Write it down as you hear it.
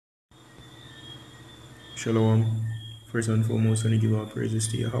Shalom. First and foremost, I want to give all praises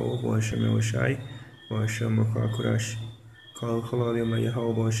to YAHAWAH, BAHASHAM, BAHASHAM, Call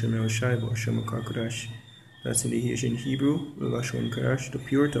YAHAWAH, BAHASHAM. That's in the Haitian Hebrew, the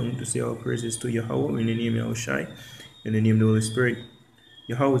pure tongue, to say all praises to YAHAWAH in the name of Yahawashi, in the name of the Holy Spirit.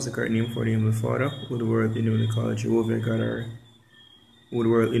 YAHAWAH is the correct name for the Heavenly Father, who the world inwardly called Jehovah God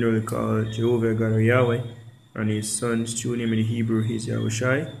or Yahweh, and his son's true name in the Hebrew is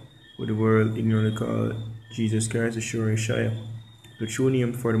YAHAWASHI, who the world ignorantly called Jesus Christ, the sure Messiah. The true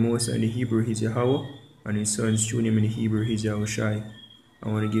name for the Most High in the Hebrew is YAHAWAH, and his son's true name in the Hebrew is YAHAWASHI. I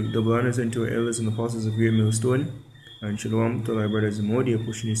want to give double honors unto our elders and apostles of GREATMILLSTONE, and SHALAWAM to our brothers in Modi,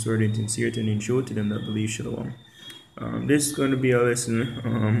 pushing his word in sincerity and in truth to them that believe. SHALAWAM. This is going to be a lesson.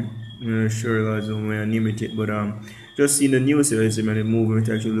 I'm not sure Lord's when I name it, but just seeing the news here, and the movement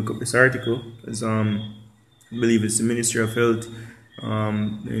to actually look up this article, as I believe it's the Ministry of Health.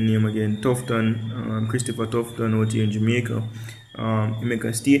 The name again, Tufton, Christopher Tufton out here in Jamaica. He make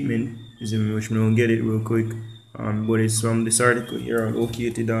a statement, which we don't get it real quick, but it's from this article here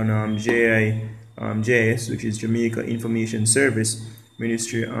located on JIS, which is Jamaica Information Service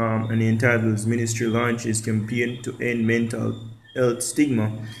Ministry, and the entitles Ministry launches campaign to end mental health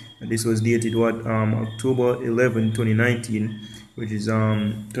stigma. And this was dated October 11, 2019, which is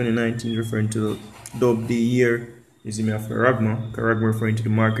 2019 referring to the year is the of Karagma referring to the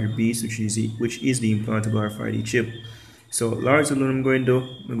market beast, which is the implantable RFID chip. So largely what I'm going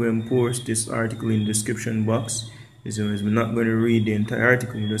to post this article in the description box. We're not going to read the entire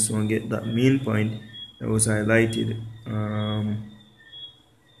article, we just want to get that main point that was highlighted.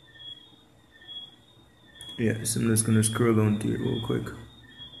 Yeah, so I'm just going to scroll down to it real quick.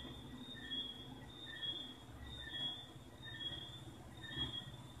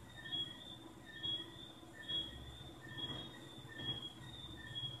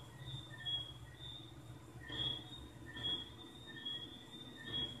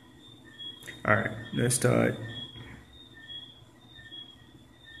 Alright, let's start.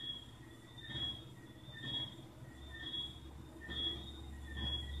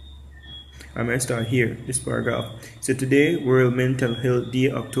 I'm going to start here, this paragraph. So today, World Mental Health Day,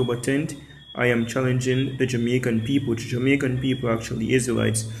 October 10th, I am challenging the Jamaican people. The Jamaican people are actually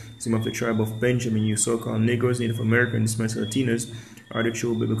Israelites, some of the tribe of Benjamin. You so-called Negroes, Native Americans, Latinos are the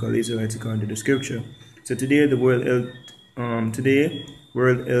true biblical Israelites according to the scripture. So today,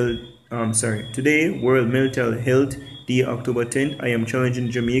 Today, World Mental Health Day, October 10th, I am challenging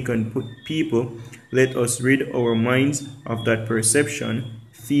Jamaican people. Let us rid our minds of that perception,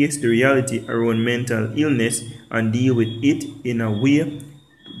 face the reality around mental illness, and deal with it in a way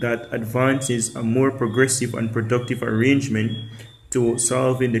that advances a more progressive and productive arrangement to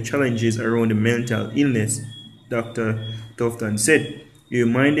solving the challenges around the mental illness. Dr. Tufton said, he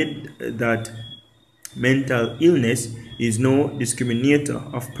reminded that mental illness is no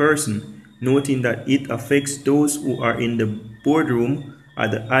discriminator of person, noting that it affects those who are in the boardroom at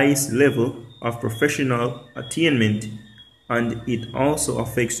the highest level of professional attainment, and it also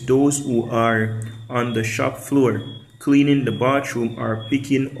affects those who are on the shop floor, cleaning the bathroom or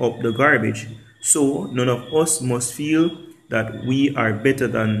picking up the garbage. So none of us must feel that we are better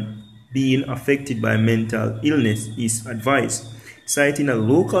than being affected by mental illness, is advised. Citing a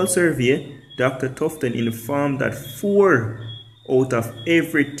local survey, Dr. Tufton informed that 4 out of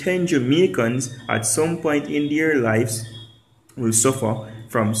every 10 Jamaicans at some point in their lives will suffer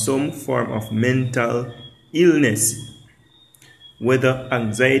from some form of mental illness, whether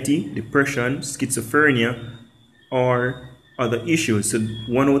anxiety, depression, schizophrenia, or other issues. So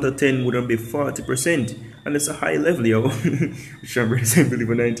 1 out of 10 wouldn't be 40%, and it's a high level, yo. Which I believe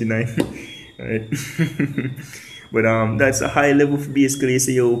 99. Right? But that's a high level for basically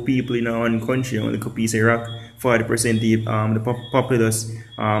say people in our own country, like a piece of rock, 40% the populace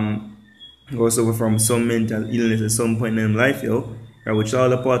goes over from some mental illness at some point in life, right, which is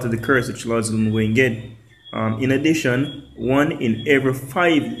all a part of the curse which Lord's will going to get. In addition, 1 in every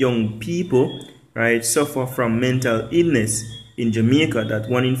 5 young people, right, suffer from mental illness in Jamaica. That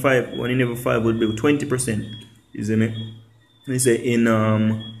 1 in every 5 would be 20%, isn't it? They say in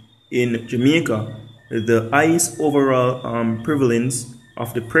Jamaica, the highest overall prevalence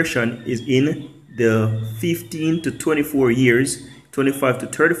of depression is in the 15 to 24 years, 25 to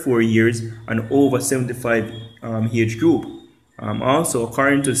 34 years, and over 75 age group. Also,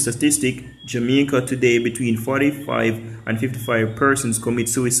 according to the statistic, Jamaica today, between 45 and 55 persons commit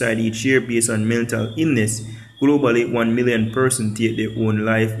suicide each year based on mental illness. Globally, 1 million persons take their own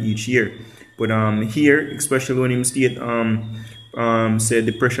life each year. But here, especially when him state said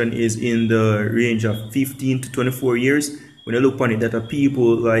depression is in the range of 15 to 24 years, when you look upon it, that are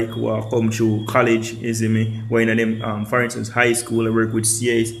people like who come through college, you see me, when them for instance high school, I work with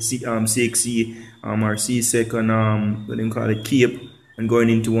CXC or CSEC and what they call it, CAPE, and going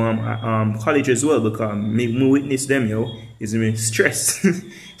into college as well, because me witness them, yo, is me stress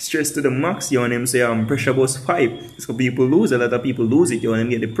stress to the max, yo, and them say pressure bus pipe. So people lose, a lot of people lose it, yo, and them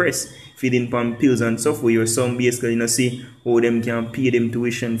get depressed, feeding on pills and stuff where your son basically, you know, see how them can pay them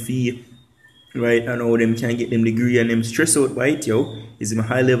tuition fee, right, and how them can get them degree, and them stress out by it, yo, is a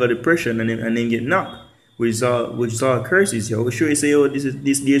high level depression, and then get knocked, which is all curses, yo. We sure you say, yo,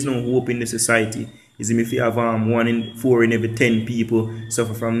 there's no hope in the society. Is if you have 1 in 4 in every 10 people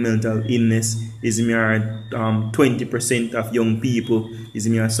suffer from mental illness, is 20% of young people is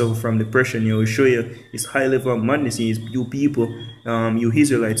suffer from depression. You know, show you it's high level of madness. You people, you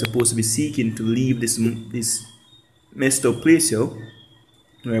Israelites, supposed to be seeking to leave this messed up place, yo.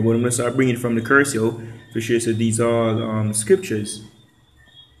 Right, but I'm gonna start bringing it from the curse, yo. For sure, so these are all scriptures.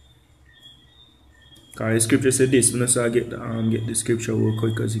 The scripture said this. I'm gonna start get the scripture real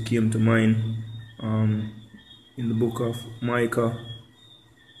quick because it came to mind. In the book of Micah,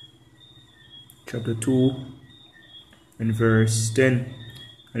 chapter 2 and verse 10,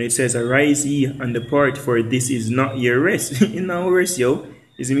 and it says, "Arise ye and depart, for this is not your rest." In our rest, yo,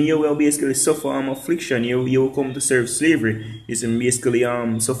 is me you will basically suffer affliction. You will come to serve slavery. Is basically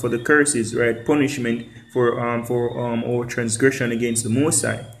suffer the curses, right? Punishment for our transgression against the Most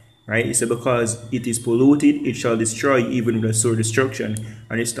High. Right? It's because it is polluted, it shall destroy even with a sore destruction.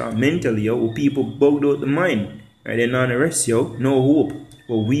 And it's not mentally, yo. People bugged out the mind. Right? They're not rest, yo. No hope.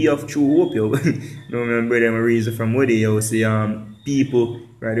 But we have true hope, yo. No, remember them a reason from where they, yo. Say, people,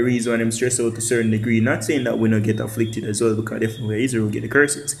 right? The reason why them stress out to a certain degree. Not saying that we don't get afflicted as well, because definitely Israel will get the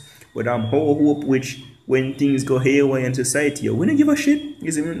curses. But how hope which when things go haywire in society, yo, we don't give a shit.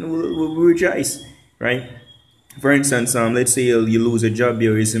 We'll rejoice, right? For instance, let's say you lose a job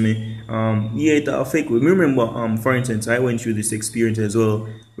here, you see me. Yeah, it affect. Remember, for instance, I went through this experience as well,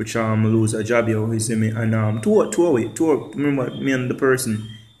 which lose a job here, you see me, and remember me and the person,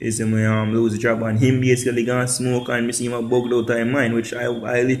 you see me, lose a job, and him basically gonna smoke, and me see him bugged out of mind, which I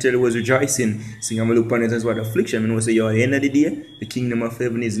literally was rejoicing, seeing I'm look upon it as what affliction. I say, yo, at the end of the day, the kingdom of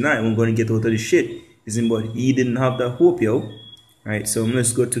heaven is nigh. We're gonna get out of the shit, you see, but he didn't have that hope, yo. Right, so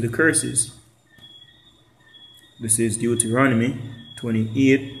let's go to the curses. This is Deuteronomy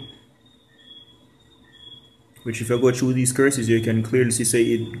 28, which if I go through these curses, you can clearly see say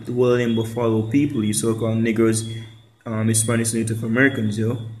it will them buffalo people, you so-called Negroes, Hispanics, Native Americans,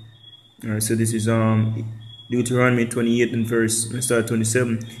 yo. Alright, so this is Deuteronomy 28 and verse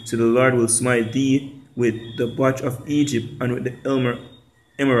 27. So the Lord will smite thee with the botch of Egypt, and with the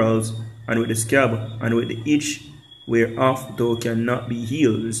emeralds, and with the scab, and with the itch whereof thou cannot be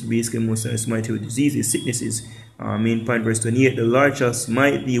healed. This is basically most of smite you with diseases, sicknesses. Main point, verse 28, the Lord shall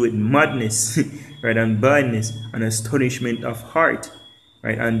smite thee with madness, right, and blindness, and astonishment of heart,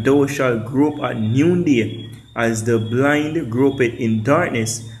 right, and thou shalt grope at noonday, as the blind gropeth in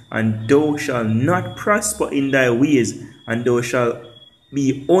darkness, and thou shalt not prosper in thy ways, and thou shalt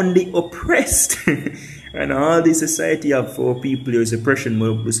be only oppressed. And all this society have for people there is oppression,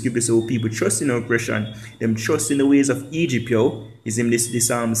 but the scripture says people trust in oppression, them trust in the ways of Egypt, yo. Is in this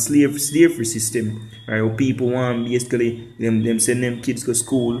slavery system, right? Where people want basically them send them kids to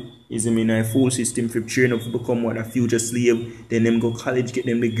school, is in a full system for train up to become what a future slave, then them go college, get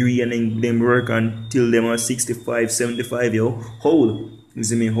them degree, and then them work until them are 65, 75, yo. Whole.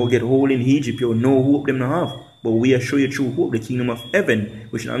 Is in whole get whole in Egypt, yo. No hope them not have. But we are show you true hope, the kingdom of heaven,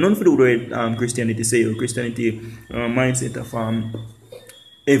 which are none for the way Christianity say, or Christianity mindset of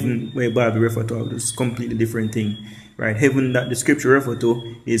heaven, where Bible refer to is completely different thing. Right, heaven that the scripture refer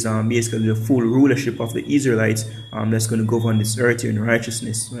to is basically the full rulership of the Israelites that's going to govern this earth here in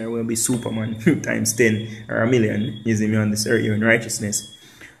righteousness. Right, will be Superman times 10 or a million, is me on this earth here in righteousness.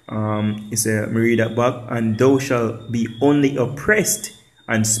 It's a read that back, and thou shalt be only oppressed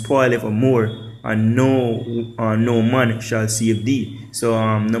and spoil evermore, and no man shall save thee. So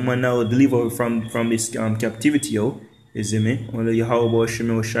no man now deliver from this captivity, yo. You see me? Only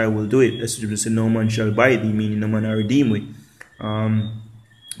YAHAWASHI will do it. That's what say, no man shall buy thee, meaning no man will redeem we.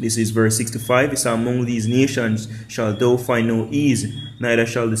 This is verse 65. It says, among these nations shall thou find no ease, neither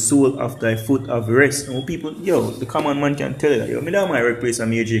shall the sole of thy foot have rest. And people, yo, the common man can tell you that. Yo, me down my replace a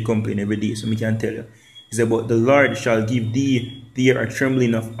major complaint every day, so me can tell you. It's about the Lord shall give thee there a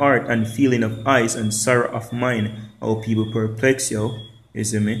trembling of heart, and feeling of eyes, and sorrow of mind. How people perplex, yo. You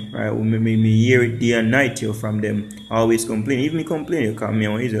see me? Right? Me hear it day and night, yo, from them. Always complain. Even me complain, you call me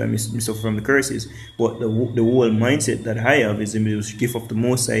on Israel, me suffer from the curses. But the whole mindset that I have is the gift of the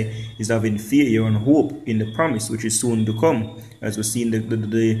Most High is having fear and hope in the promise which is soon to come. As we see in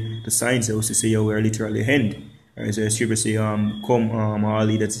the signs that also say, yeah, we are literally end. As the scripture say, come all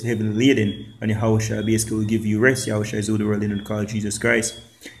ye that's heavily laden, and YAHAWASHI basically will give you rest. YAHAWASHI is who the world in called Jesus Christ.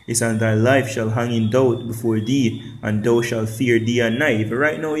 It's and thy life shall hang in doubt before thee, and thou shalt fear day and night. If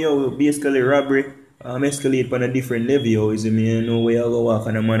right now, yo, basically robbery escalate on a different level, yo. Is it me, you know where you go walk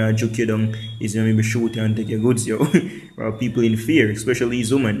and a man a juke you down, is it me be shoot you and take your goods, yo. People in fear, especially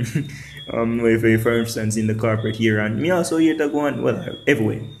these women. For instance, in the corporate here, and me also here to go on, well,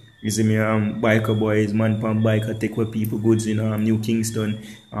 everywhere. You see me, biker boys, man pan biker take with people goods in New Kingston,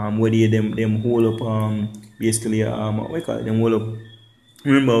 where they them hold up basically what we call it, them hold up.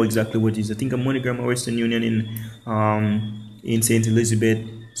 Remember exactly what it is. I think a MoneyGram or Western Union in St. Elizabeth.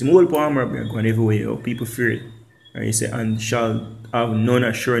 It's more armor going everywhere. Or people fear it. Right? You say, and shall have none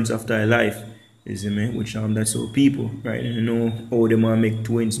assurance of thy life. You see me? Which that's all people, right? And you know how they might make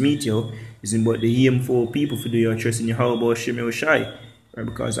two ends meet, yo. Is but the aim for people for do your trust in YAHAWASHI or shy. Right?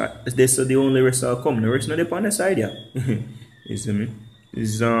 Because this is the only rest will come. The rest not upon the side, yeah. You see me?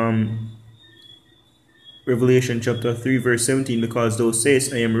 Is Revelation chapter 3 verse 17, because thou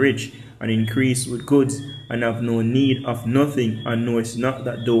sayest, I am rich and increase with goods, and have no need of nothing, and knowest not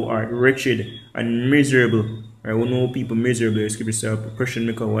that thou art wretched and miserable. I will know people miserable. The scripture says, oppression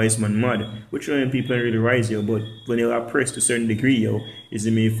make a wise man mad. Which when people don't really rise here, but when they are oppressed to a certain degree, yo, is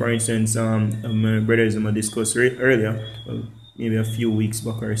it me, for instance, my brothers I discussed earlier, well, maybe a few weeks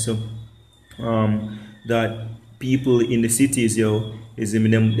back or so, that people in the cities, yo, is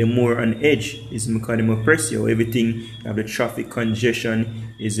they're more on edge. Is because them oppress you. Everything you have the traffic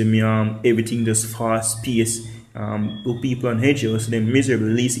congestion. Is everything just fast pace. Put people on edge, yo, so they're miserable.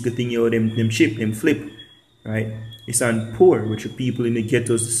 Least you could think, yo, them chip, them flip, right? It's on poor, which are people in the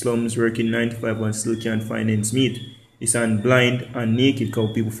ghettos, the slums, working 9 to 5 and still can't find ends meet. It's on blind and naked,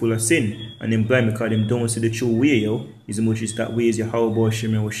 because people full of sin, and them blind because them don't see the true way, yo. Is much as that way is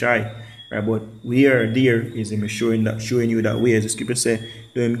YAHAWASHI or shy. Right, but we are there is him showing you that way, as the scripture say.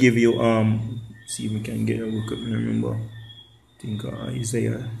 Let him give you see if we can get a look up. Remember, I think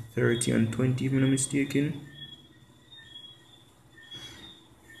Isaiah 30 and 20, if I'm not mistaken.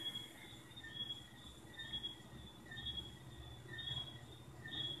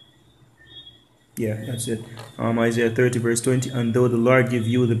 Yeah, that's it. Isaiah 30 verse 20. And though the Lord give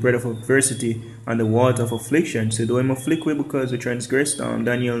you the bread of adversity and the water of affliction, so though him afflict we because we transgressed,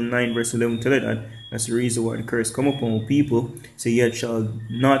 Daniel 9 verse 11 tell it that. That's the reason why the curse come upon people. So yet shall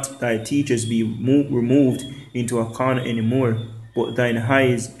not thy teachers be removed into a corner anymore, but thine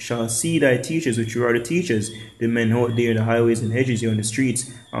eyes shall see thy teachers, which you are the teachers, the men out there in the highways and hedges, on the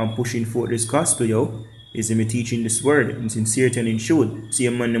streets, pushing forth this gospel, yo. Is him teaching this word in sincerity and in truth. See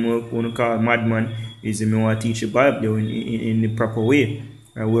a man them want to call madman, is him want to teach the Bible in the proper way.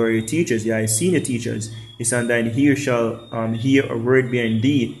 Where are your teachers? Yeah, I seen the teachers. It's and thine ear shall hear a word behind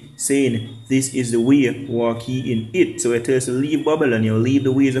thee, saying, this is the way, walk ye in it. So it tells us to leave Babylon, you know, leave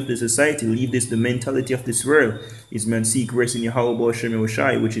the ways of the society, leave the mentality of this world. Is man seek rest in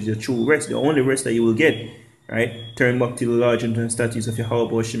YAHAWASHI, which is your true rest, the only rest that you will get. Right? Turn back to the law and statutes of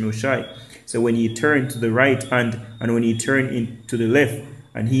YAHAWASHI. So when he turn to the right hand, and when he turn into the left,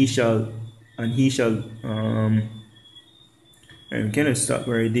 and he shall and can I stop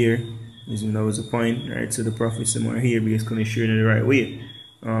right there? That was the point, right? So the prophets are here basically showing in the right way.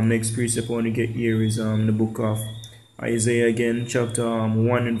 Next precept I want to get here is the book of Isaiah again, chapter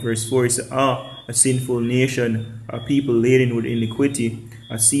 1 and verse 4. It says, a sinful nation, a people laden with iniquity,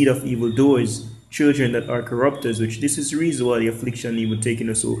 a seed of evildoers, children that are corrupters, which this is the reason why the affliction even taking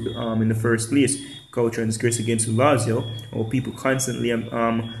us in the first place, because transgress against the laws, yo, or people constantly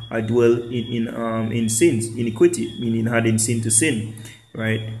dwell in sins, iniquity, meaning adding sin to sin,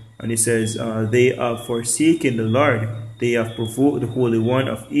 right? And it says, they have forsaken the Lord, they have provoked the Holy One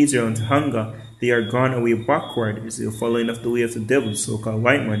of Israel into hunger, they are gone away backward. It's the following of the way of the devil, so-called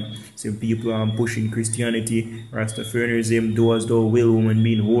white man. So people are pushing Christianity, Rastafarianism, do as thou will, women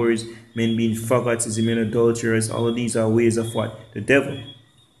being whores, men being faggots, men adulterers. All of these are ways of what? The devil.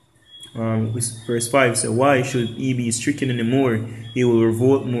 Verse 5 says, why should he be stricken anymore? He will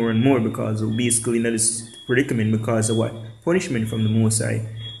revolt more and more, because basically in this predicament because of what? Punishment from the Most High.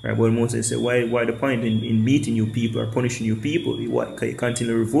 Right, but Moses said, why the point in beating you people or punishing you people? What can you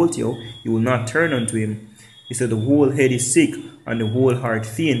continue to revolt you? You will not turn unto him. He said, the whole head is sick, and the whole heart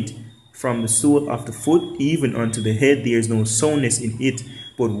faint. From the sole of the foot even unto the head there is no soundness in it,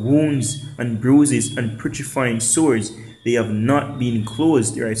 but wounds and bruises and putrefying sores. they have not been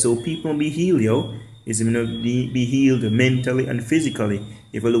closed, right? So people be healed, yo. Is be healed mentally and physically.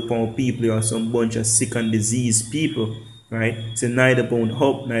 If you look upon people, there are some bunch of sick and diseased people, right? So neither bound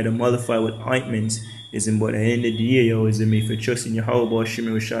up, neither mollify with ointments. But at the end of the day, yo, if you trust in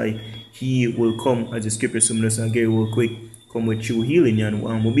YAHAWASHI, he will come, as the scripture summarizes again real quick, come with true healing.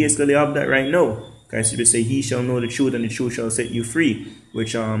 And we basically have that right now. Because you say, he shall know the truth, and the truth shall set you free.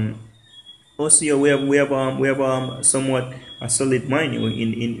 Which also we have somewhat a solid mind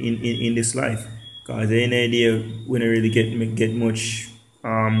in this life. Because at the end of the day, we don't really get much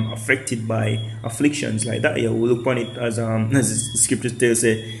affected by afflictions like that. Yeah, we look upon it as the scripture tells,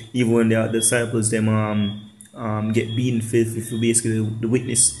 even when the disciples them get beaten for basically the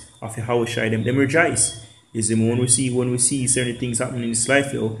witness of YAHAWASHI, them rejoice. When we see certain things happening in this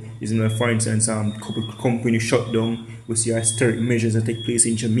life, yo, for instance, couple company shut down, we see certain measures that take place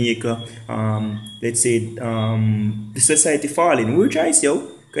in Jamaica. Let's say the society falling, we rejoice, yo.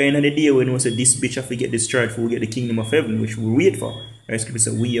 Because in the day when we say this bitch have to get destroyed for we get the kingdom of heaven, which we wait for. Right? Scripture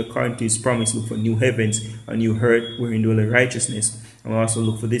says, we according to his promise look for new heavens and new earth wherein dwell righteousness. And we also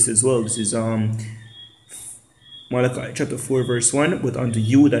look for this as well. This is Malachi chapter 4 verse 1. But unto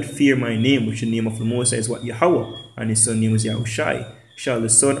you that fear my name, which the name of the Most High is what YAHAWAH, and his son name is YAHAWASHI, shall the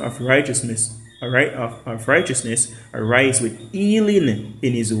Son of righteousness arise with healing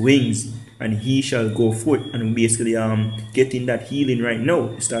in his wings, and he shall go forth. And basically getting that healing right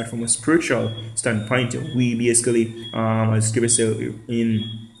now. Start from a spiritual standpoint. We basically as scripture says in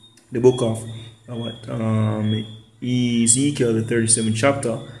the book of Ezekiel, the 37th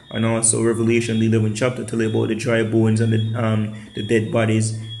chapter, and also Revelation, the 11th chapter, tell about the dry bones and the dead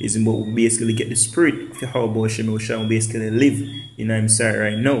bodies. But we basically get the spirit of YAHAWASHI basically live in our side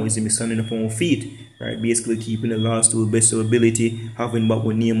right now. Is standing upon our feet, right? Basically keeping the laws to the best of ability, having but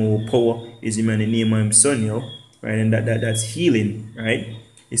one name or power is in the name of his son, yo, right? And that's healing, right?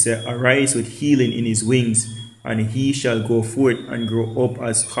 It said, arise with healing in his wings, and he shall go forth and grow up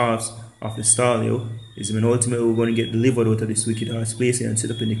as calves of the stall, yo. Ultimately we're going to get delivered out of this wicked ass place and set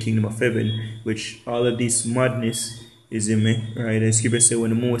up in the kingdom of heaven, which all of this madness is in me, right? The scripture says when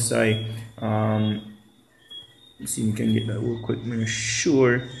the Most High, let's see if we can get that real quick, I'm not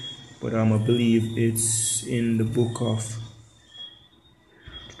sure, but I believe it's in the book of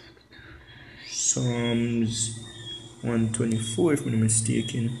Psalms 124, if I'm not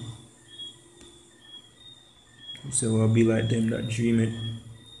mistaken. So I'll be like them that dream it.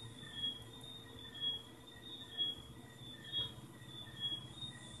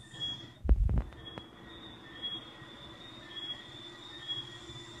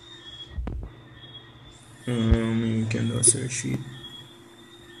 You can do a search sheet.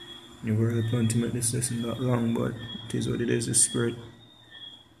 You really plan to make this lesson that long, but it is what it is, the spirit.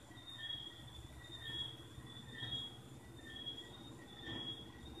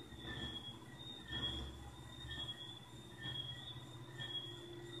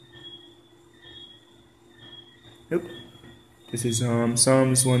 Yep. This is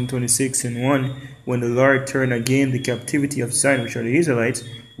Psalms 126 and 1. When the Lord turned again the captivity of Zion, which are the Israelites,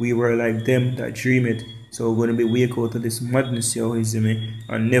 we were like them that dream it. So we're going to be wake out of this madness, yo,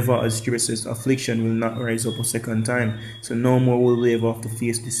 and never, as scripture says, affliction will not rise up a second time. So no more will we ever have to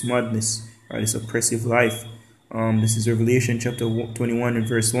face this madness, or this oppressive life. This is Revelation chapter 21 and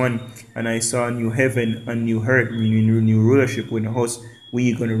verse 1. And I saw a new heaven and new earth, meaning new rulership with the house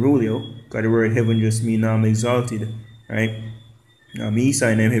we gonna rule, yo. Because the word heaven just mean exalted, right? He saw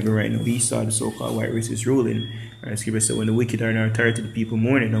in heaven right now. He saw the so-called white race is ruling. Right? Scripture said, when the wicked are in authority, the people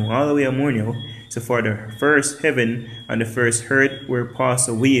mourning. Now all the way are mourning. So for the first heaven and the first earth were passed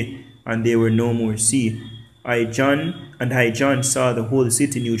away, and they were no more seen. I John saw the holy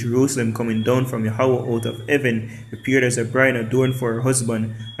city, New Jerusalem, coming down from YAHAWAH out of heaven, prepared as a bride adorned for her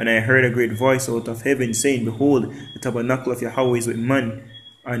husband. And I heard a great voice out of heaven, saying, Behold, the tabernacle of YAHAWAH is with man,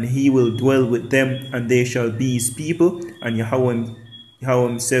 and he will dwell with them, and they shall be his people, and YAHAWAH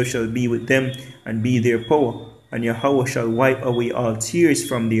himself shall be with them, and be their power. And YAHAWAH shall wipe away all tears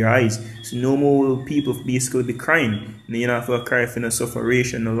from their eyes. So no more will people basically be crying. You don't have to cry for no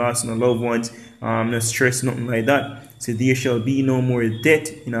sufferation, no loss, no loved ones, no stress, nothing like that. So there shall be no more death.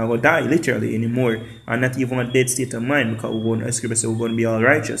 You know, we'll die literally anymore. And not even a dead state of mind, because we're going to, as scripture says, we're going to be all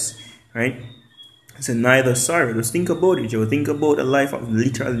righteous. Right? So neither sorrow. Just think about it, Joe. Think about a life of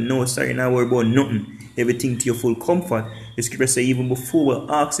literally no sorrow. Now worry about nothing. Everything to your full comfort. The scripture say even before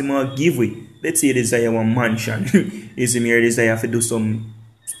we'll ask him or give we. Let's say you desire one mansion. Is it mere desire to do some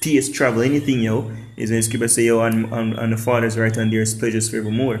space travel, anything, yo. Is the scripture say, yo, and the Father's right hand there is pleasures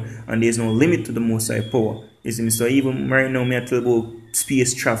forevermore. And there's no limit to the Most High power. You see me? So even right now, me I tell about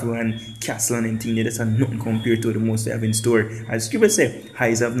space travel and castle and anything, that's nothing compared to the most I have in store. As scripture say,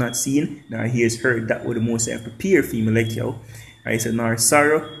 eyes have not seen, nor ears heard that what the most I have prepared for me like you. I said, nor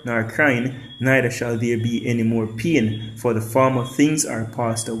sorrow, nor crying, neither shall there be any more pain, for the former things are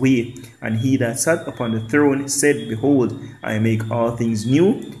passed away. And he that sat upon the throne said, Behold, I make all things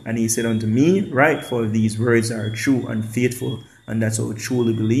new. And he said unto me, Write, for these words are true and faithful. And that's what we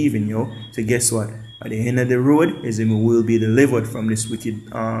truly believe in, yo. So guess what? At the end of the road is we will be delivered from this wicked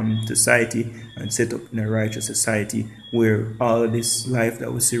society and set up in a righteous society where all of this life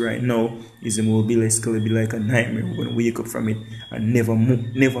that we see right now is will be like a nightmare. We're gonna wake up from it and never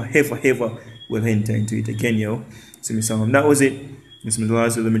ever will enter into it again, yo. So that was it. Let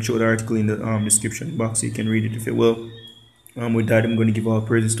me show the article in the description box so you can read it if you will. With that, I'm going to give all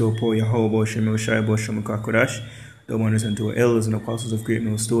praises to our power YAHAWASHI, the wonders unto our elders and apostles of Great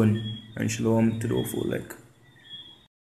Millstone, and shalom to the full like.